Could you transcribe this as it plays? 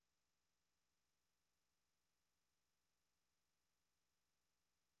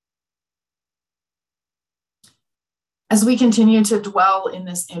As we continue to dwell in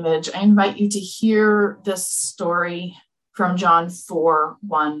this image, I invite you to hear this story from John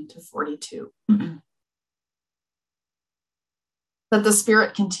 4:1-42. That the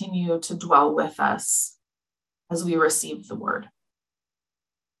Spirit continue to dwell with us as we receive the word.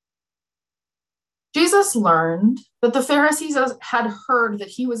 Jesus learned that the Pharisees had heard that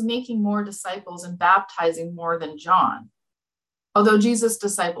he was making more disciples and baptizing more than John, although Jesus'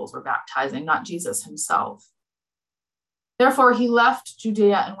 disciples were baptizing, not Jesus himself. Therefore, he left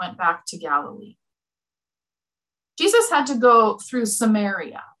Judea and went back to Galilee. Jesus had to go through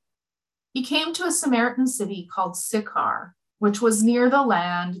Samaria. He came to a Samaritan city called Sychar, which was near the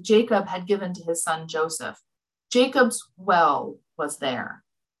land Jacob had given to his son Joseph. Jacob's well was there.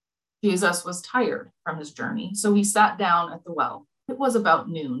 Jesus was tired from his journey, so he sat down at the well. It was about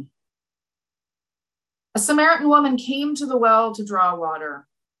noon. A Samaritan woman came to the well to draw water.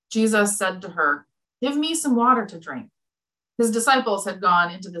 Jesus said to her, "Give me some water to drink." His disciples had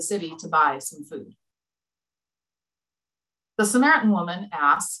gone into the city to buy some food. The Samaritan woman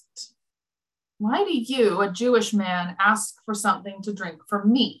asked, "Why do you, a Jewish man, ask for something to drink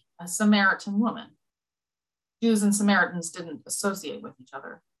from me, a Samaritan woman?" Jews and Samaritans didn't associate with each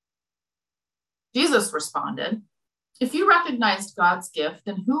other. Jesus responded, "If you recognized God's gift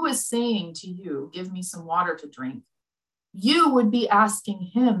and who is saying to you, 'Give me some water to drink,' you would be asking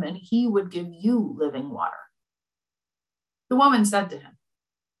him and he would give you living water." The woman said to him,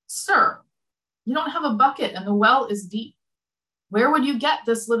 "Sir, you don't have a bucket and the well is deep. Where would you get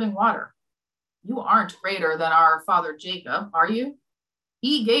this living water? You aren't greater than our father Jacob, are you?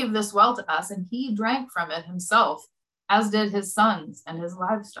 He gave this well to us and he drank from it himself, as did his sons and his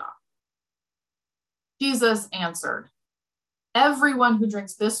livestock." Jesus answered, "Everyone who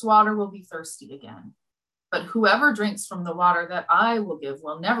drinks this water will be thirsty again, but whoever drinks from the water that I will give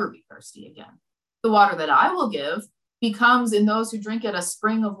will never be thirsty again. The water that I will give becomes in those who drink it a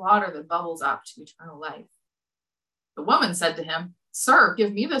spring of water that bubbles up to eternal life." The woman said to him, "Sir,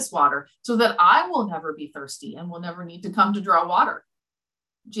 give me this water so that I will never be thirsty and will never need to come to draw water."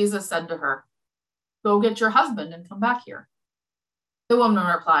 Jesus said to her, "Go get your husband and come back here." The woman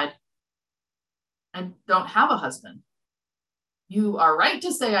replied, "I don't have a husband." "You are right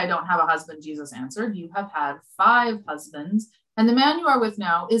to say I don't have a husband," Jesus answered. "You have had 5 husbands, and the man you are with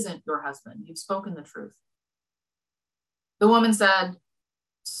now isn't your husband. You've spoken the truth." The woman said,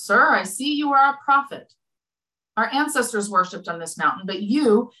 "Sir, I see you are a prophet. Our ancestors worshipped on this mountain, but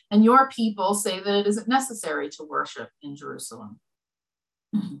you and your people say that it isn't necessary to worship in Jerusalem."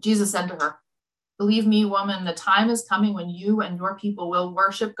 Jesus said to her, "Believe me, woman, the time is coming when you and your people will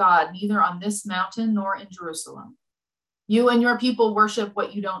worship God neither on this mountain nor in Jerusalem. You and your people worship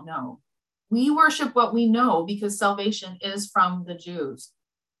what you don't know. We worship what we know because salvation is from the Jews.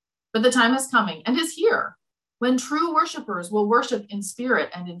 But the time is coming and is here when true worshipers will worship in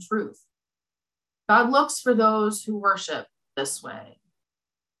spirit and in truth. God looks for those who worship this way.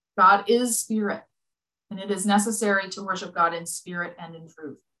 God is spirit, and it is necessary to worship God in spirit and in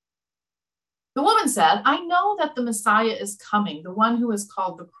truth." The woman said, "I know that the Messiah is coming, the one who is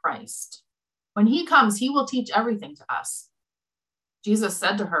called the Christ. When he comes, he will teach everything to us." Jesus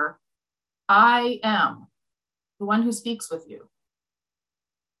said to her, "I am the one who speaks with you."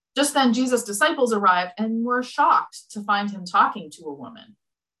 Just then, Jesus' disciples arrived and were shocked to find him talking to a woman.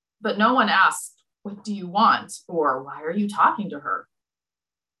 But no one asked, "What do you want?" or "Why are you talking to her?"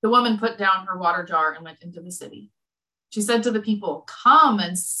 The woman put down her water jar and went into the city. She said to the people, "Come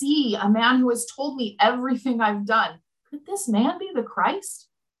and see a man who has told me everything I've done. Could this man be the Christ?"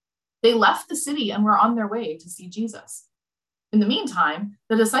 They left the city and were on their way to see Jesus. In the meantime,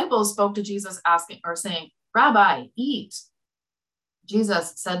 the disciples spoke to Jesus saying, "Rabbi, eat."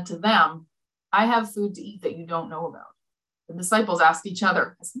 Jesus said to them, "I have food to eat that you don't know about." The disciples asked each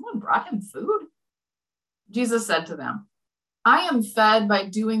other, "Has someone brought him food?" Jesus said to them, "I am fed by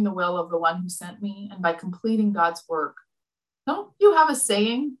doing the will of the one who sent me and by completing God's work. Don't you have a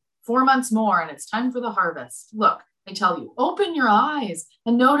saying? 4 months more and it's time for the harvest. Look, I tell you, open your eyes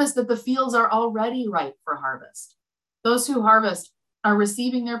and notice that the fields are already ripe for harvest. Those who harvest are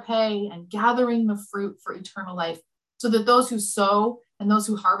receiving their pay and gathering the fruit for eternal life, so that those who sow and those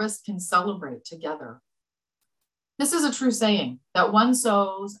who harvest can celebrate together. This is a true saying, that one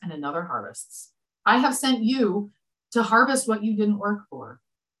sows and another harvests. I have sent you to harvest what you didn't work for.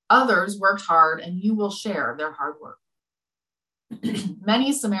 Others worked hard and you will share their hard work."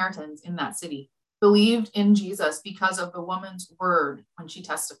 Many Samaritans in that city believed in Jesus because of the woman's word when she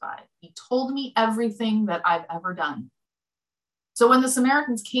testified, "He told me everything that I've ever done." So when the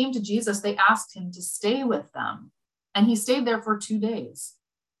Samaritans came to Jesus, they asked him to stay with them, and he stayed there for 2 days.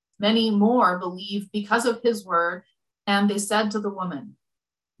 Many more believed because of his word And they said to the woman,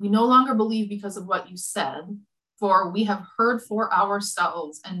 "We no longer believe because of what you said, for we have heard for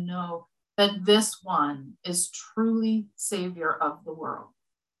ourselves and know that this one is truly Savior of the world."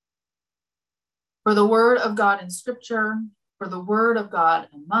 For the word of God in Scripture, for the word of God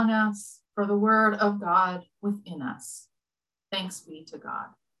among us, for the word of God within us. Thanks be to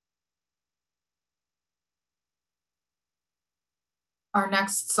God. Our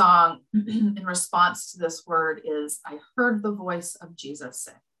next song in response to this word is "I Heard the Voice of Jesus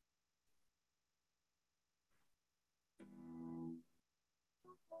Say."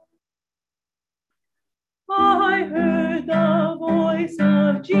 I heard the voice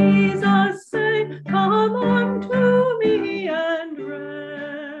of Jesus say, "Come unto me and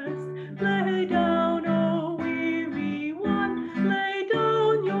rest. Lay down, O weary one, lay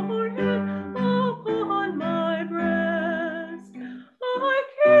down your head upon my breast." I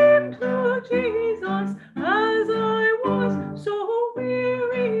came to Jesus as I was, so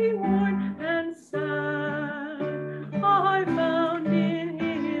weary, worn, and sad. I found in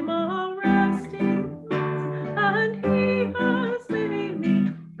him a resting place, and he has made me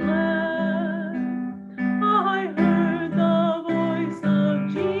glad. I heard the voice of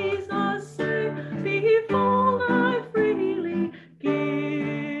Jesus say, "Behold, I freely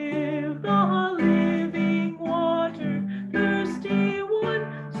give the living water. Thirsty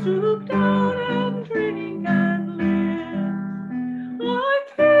one, stoop down and drink and live." I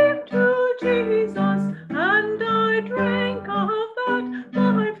came to Jesus and I drank of that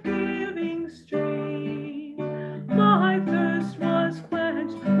life-giving stream. My thirst was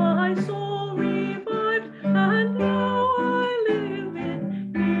quenched, my soul revived, and now I live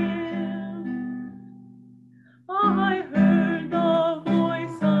in him. I heard the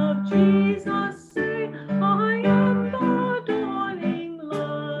voice of Jesus say, "I am the dawning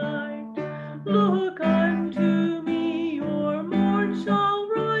light. Look unto me, your morn shall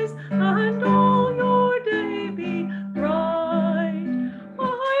rise, and all your day be bright."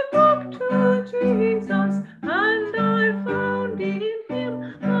 I looked to Jesus, and I found in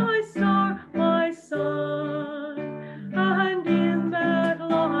him my star, my sun. And in that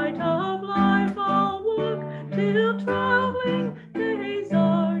light of life I'll walk till traveling days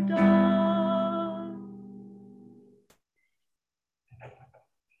are done.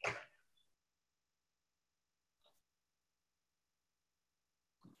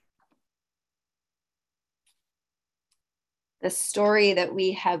 The story that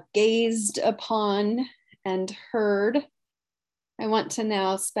we have gazed upon and heard, I want to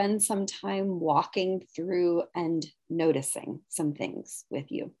now spend some time walking through and noticing some things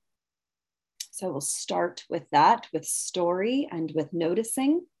with you. So we'll start with that, with story and with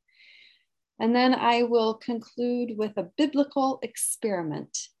noticing. And then I will conclude with a biblical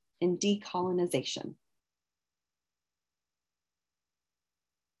experiment in decolonization.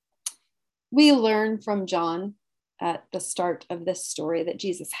 We learn from John at the start of this story that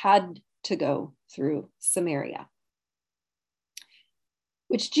Jesus had to go through Samaria,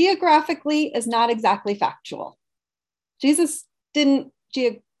 which geographically is not exactly factual. Jesus didn't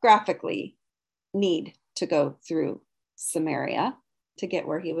geographically need to go through Samaria to get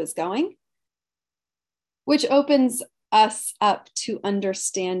where he was going, which opens us up to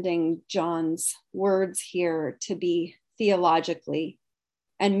understanding John's words here to be theologically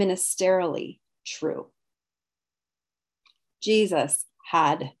and ministerially true. Jesus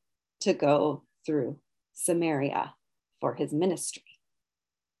had to go through Samaria for his ministry.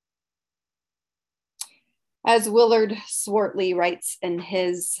 As Willard Swartley writes in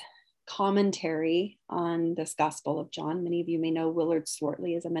his commentary on this Gospel of John, many of you may know Willard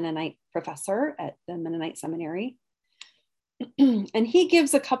Swartley is a Mennonite professor at the Mennonite Seminary. And he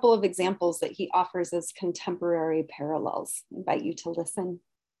gives a couple of examples that he offers as contemporary parallels. I invite you to listen.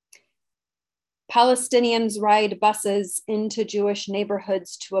 Palestinians ride buses into Jewish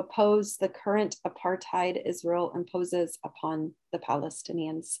neighborhoods to oppose the current apartheid Israel imposes upon the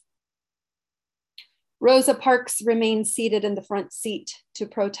Palestinians. Rosa Parks remains seated in the front seat to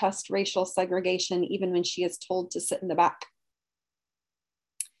protest racial segregation, even when she is told to sit in the back.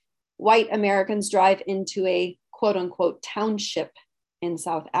 White Americans drive into a quote unquote township in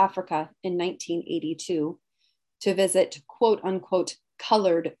South Africa in 1982 to visit quote unquote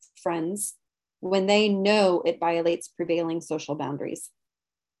colored friends when they know it violates prevailing social boundaries.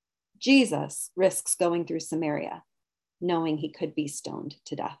 Jesus risks going through Samaria, knowing he could be stoned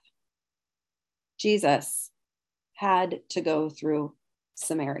to death. Jesus had to go through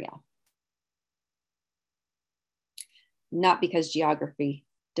Samaria, not because geography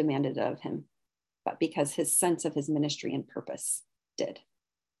demanded it of him, but because his sense of his ministry and purpose did.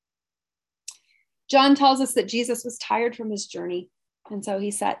 John tells us that Jesus was tired from his journey, and so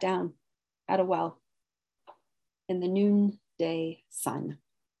he sat down at a well in the noonday sun.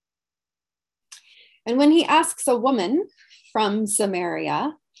 And when he asks a woman from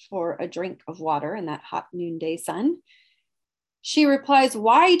Samaria for a drink of water in that hot noonday sun, she replies,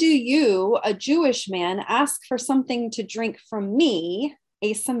 "Why do you, a Jewish man, ask for something to drink from me,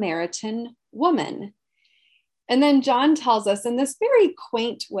 a Samaritan woman?" And then John tells us in this very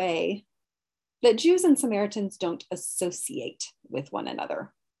quaint way that Jews and Samaritans don't associate with one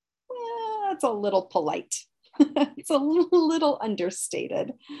another. That's a little polite. It's a little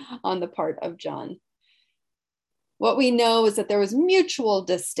understated on the part of John. What we know is that there was mutual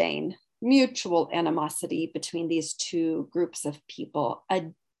disdain, mutual animosity between these two groups of people,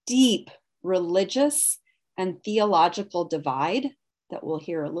 a deep religious and theological divide that we'll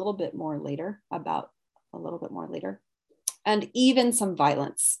hear a little bit more later, and even some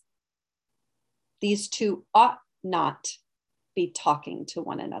violence. These two ought not be talking to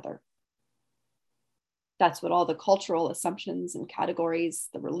one another. That's what all the cultural assumptions and categories,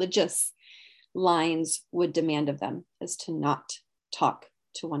 the religious lines would demand of them, is to not talk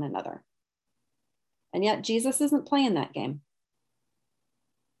to one another. And yet Jesus isn't playing that game.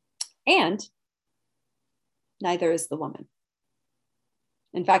 And neither is the woman.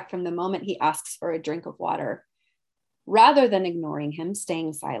 In fact, from the moment he asks for a drink of water, rather than ignoring him,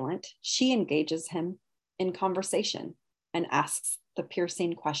 staying silent, she engages him in conversation and asks the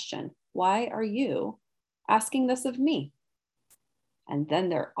piercing question, "Why are you asking this of me?" And then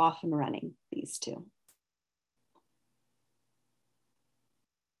they're off and running, these two.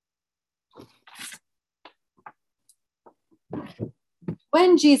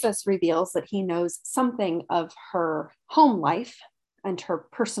 When Jesus reveals that he knows something of her home life and her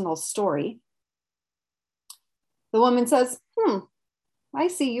personal story, the woman says, I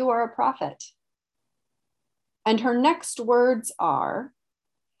see you are a prophet. And her next words are,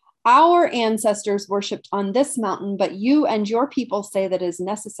 "Our ancestors worshipped on this mountain, but you and your people say that it is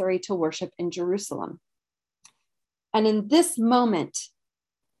necessary to worship in Jerusalem." And in this moment,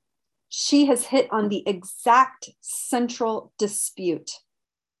 she has hit on the exact central dispute,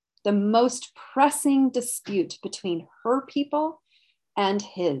 the most pressing dispute between her people and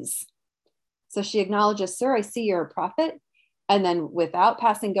his. So she acknowledges, "Sir, I see you're a prophet." And then without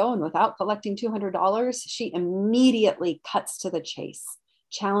passing go and without collecting $200, she immediately cuts to the chase,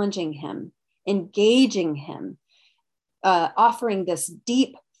 challenging him, engaging him, offering this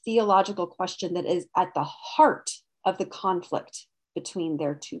deep theological question that is at the heart of the conflict between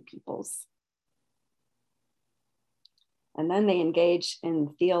their two peoples. And then they engage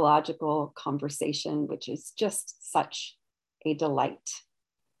in theological conversation, which is just such a delight.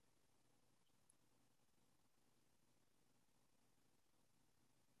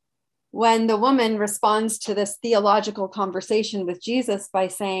 When the woman responds to this theological conversation with Jesus by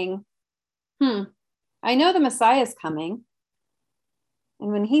saying, I know the Messiah is coming,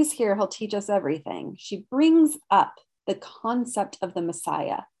 and when he's here, he'll teach us everything. She brings up the concept of the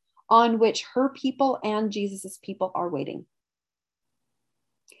Messiah on which her people and Jesus's people are waiting.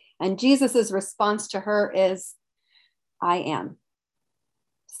 And Jesus's response to her is, "I am."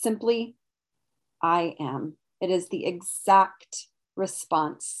 Simply, "I am." It is the exact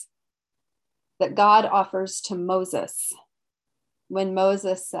response that God offers to Moses when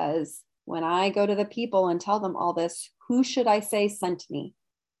Moses says, "When I go to the people and tell them all this, who should I say sent me?"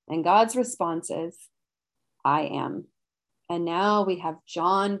 And God's response is, "I am." And now we have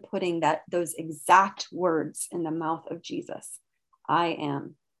John putting those exact words in the mouth of Jesus. "I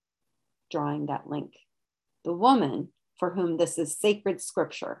am," drawing that link. The woman for whom this is sacred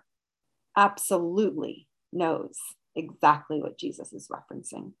scripture absolutely knows exactly what Jesus is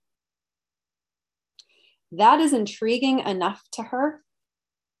referencing. That is intriguing enough to her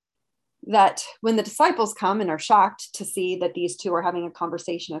that when the disciples come and are shocked to see that these two are having a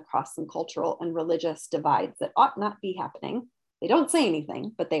conversation across some cultural and religious divides that ought not be happening, they don't say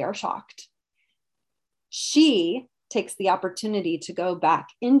anything, but they are shocked. She takes the opportunity to go back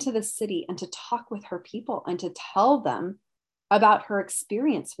into the city and to talk with her people and to tell them about her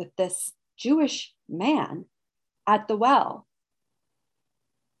experience with this Jewish man at the well.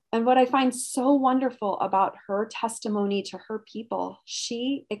 And what I find so wonderful about her testimony to her people,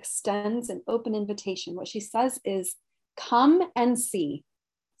 she extends an open invitation. What she says is, "Come and see."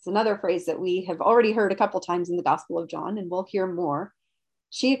 It's another phrase that we have already heard a couple times in the Gospel of John, and we'll hear more.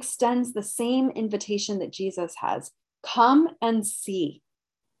 She extends the same invitation that Jesus has. Come and see.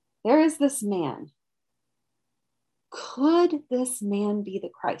 There is this man. Could this man be the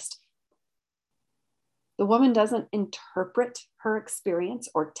Christ? The woman doesn't interpret her experience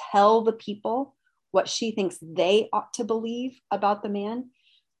or tell the people what she thinks they ought to believe about the man,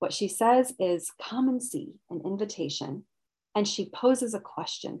 what she says is, come and see, an invitation. And she poses a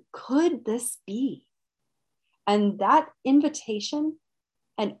question, could this be? And that invitation,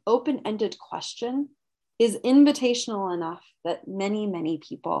 an open-ended question, is invitational enough that many, many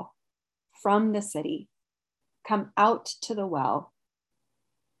people from the city come out to the well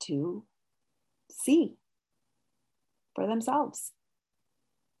to see for themselves.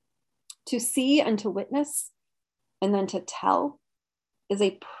 To see and to witness and then to tell is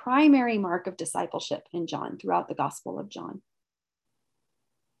a primary mark of discipleship in John, throughout the Gospel of John.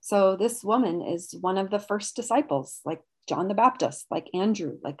 So this woman is one of the first disciples, like John the Baptist, like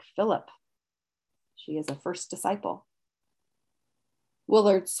Andrew, like Philip. She is a first disciple.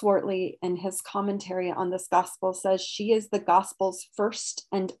 Willard Swartley, in his commentary on this gospel, says she is the gospel's first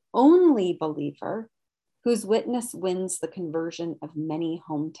and only believer whose witness wins the conversion of many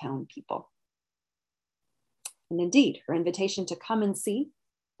hometown people. And indeed, her invitation to come and see,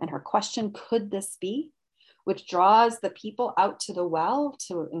 and her question, could this be, which draws the people out to the well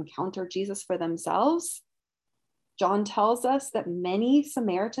to encounter Jesus for themselves. John tells us that many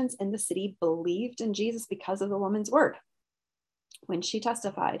Samaritans in the city believed in Jesus because of the woman's word when she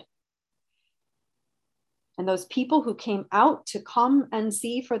testified. And those people who came out to come and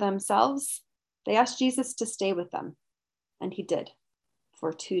see for themselves, they asked Jesus to stay with them. And he did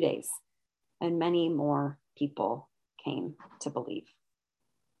for 2 days. And many more people came to believe.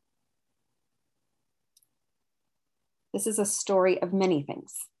 This is a story of many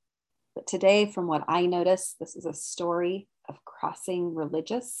things. But today, from what I notice, this is a story of crossing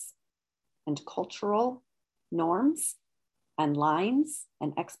religious and cultural norms and lines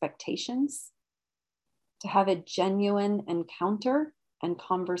and expectations to have a genuine encounter and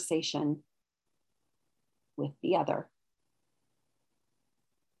conversation with the other.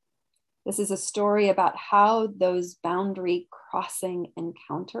 This is a story about how those boundary crossing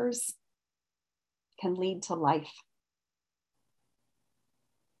encounters can lead to life.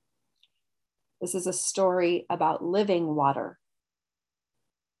 This is a story about living water,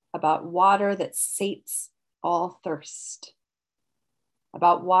 about water that sates all thirst,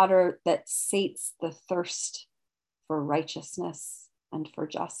 about water that sates the thirst for righteousness and for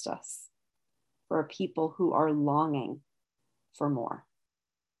justice, for a people who are longing for more.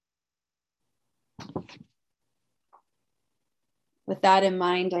 With that in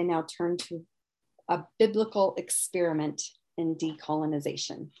mind, I now turn to a biblical experiment in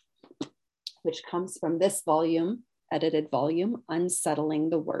decolonization, which comes from this volume, edited volume, Unsettling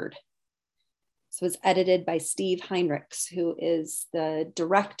the Word. This was edited by Steve Heinrichs, who is the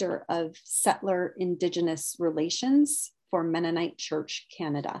director of Settler Indigenous Relations for Mennonite Church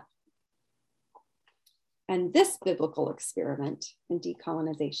Canada. And this biblical experiment in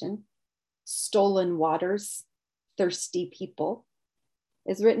decolonization, Stolen Waters, Thirsty People,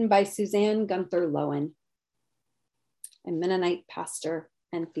 is written by Suzanne Gunther Lowen, a Mennonite pastor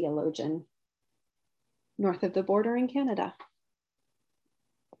and theologian north of the border in Canada.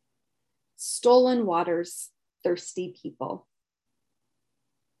 Stolen Waters, Thirsty People.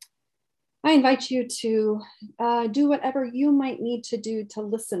 I invite you to do whatever you might need to do to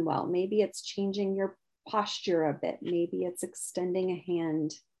listen well. Maybe it's changing your posture a bit. Maybe it's extending a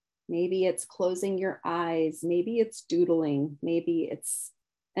hand. Maybe it's closing your eyes. Maybe it's doodling. Maybe it's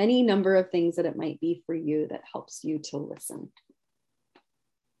any number of things that it might be for you that helps you to listen.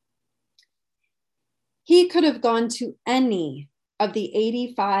 He could have gone to any of the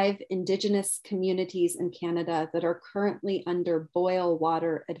 85 Indigenous communities in Canada that are currently under boil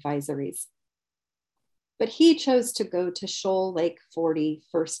water advisories. But he chose to go to Shoal Lake 40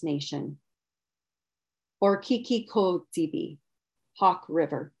 First Nation, or Kikikotibi, Hawk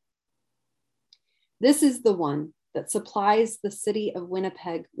River. This is the one that supplies the city of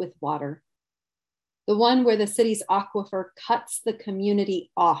Winnipeg with water, the one where the city's aquifer cuts the community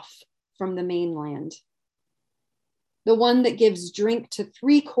off from the mainland, the one that gives drink to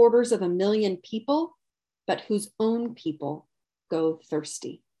 750,000 people, but whose own people go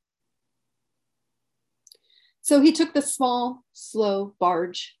thirsty. So he took the small, slow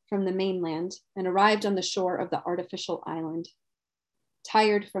barge from the mainland and arrived on the shore of the artificial island.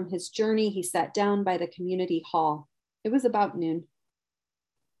 Tired from his journey, he sat down by the community hall. It was about noon.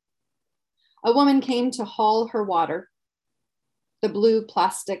 A woman came to haul her water, the blue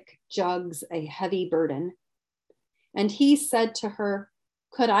plastic jugs a heavy burden. And he said to her,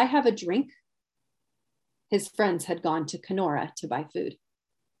 "Could I have a drink?" His friends had gone to Kenora to buy food.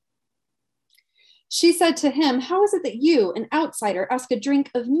 She said to him, "How is it that you, an outsider, ask a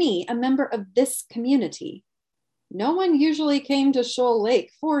drink of me, a member of this community?" No one usually came to Shoal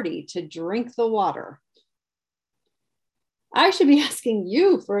Lake 40 to drink the water. I should be asking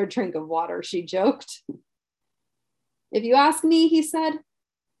you for a drink of water, she joked. If you ask me, he said,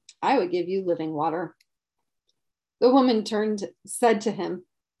 I would give you living water. The woman said to him,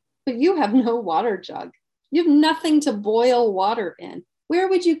 but you have no water jug. You have nothing to boil water in. Where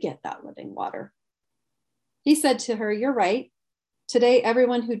would you get that living water? He said to her, you're right. Today,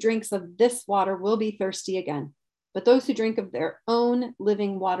 everyone who drinks of this water will be thirsty again. But those who drink of their own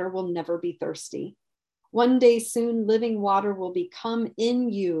living water will never be thirsty. One day soon, living water will become in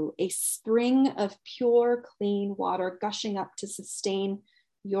you a spring of pure, clean water gushing up to sustain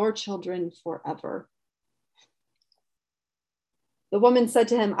your children forever. The woman said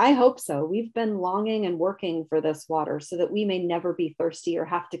to him, I hope so. We've been longing and working for this water so that we may never be thirsty or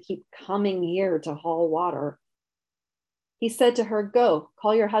have to keep coming here to haul water. He said to her, go,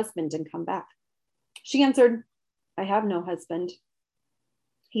 call your husband and come back. She answered, I have no husband.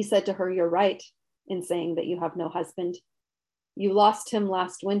 He said to her, you're right in saying that you have no husband. You lost him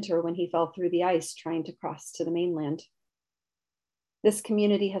last winter when he fell through the ice trying to cross to the mainland. This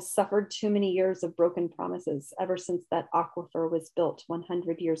community has suffered too many years of broken promises ever since that aquifer was built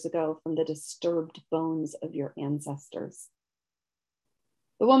 100 years ago from the disturbed bones of your ancestors.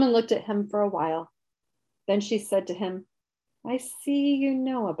 The woman looked at him for a while. Then she said to him, I see you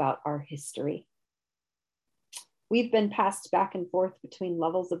know about our history. We've been passed back and forth between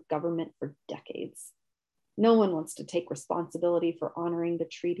levels of government for decades. No one wants to take responsibility for honoring the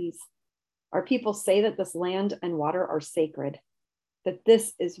treaties. Our people say that this land and water are sacred, that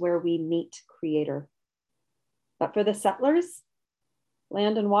this is where we meet Creator. But for the settlers,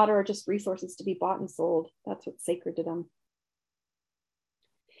 land and water are just resources to be bought and sold. That's what's sacred to them.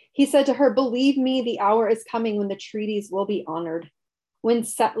 He said to her, believe me, the hour is coming when the treaties will be honored, when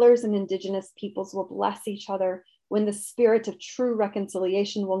settlers and indigenous peoples will bless each other, when the spirit of true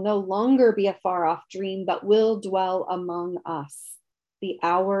reconciliation will no longer be a far-off dream, but will dwell among us. The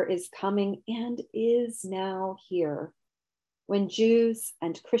hour is coming and is now here, when Jews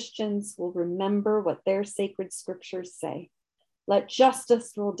and Christians will remember what their sacred scriptures say. Let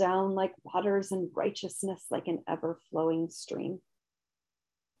justice roll down like waters and righteousness like an ever-flowing stream.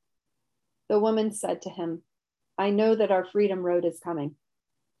 The woman said to him, I know that our freedom road is coming,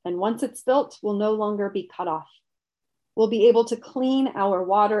 and once it's built, we'll no longer be cut off. We'll be able to clean our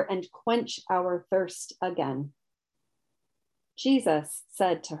water and quench our thirst again. Jesus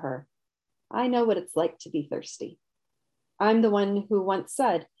said to her, I know what it's like to be thirsty. I'm the one who once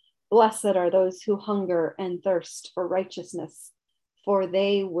said, blessed are those who hunger and thirst for righteousness, for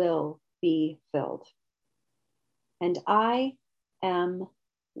they will be filled. And I am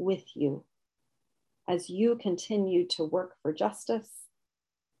with you as you continue to work for justice,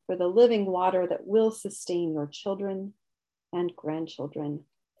 for the living water that will sustain your children and grandchildren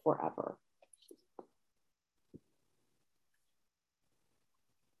forever.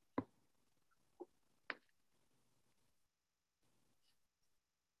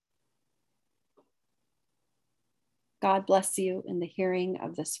 God bless you in the hearing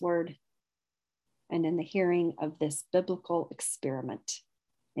of this word and in the hearing of this biblical experiment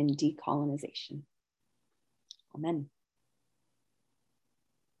in decolonization. Amen.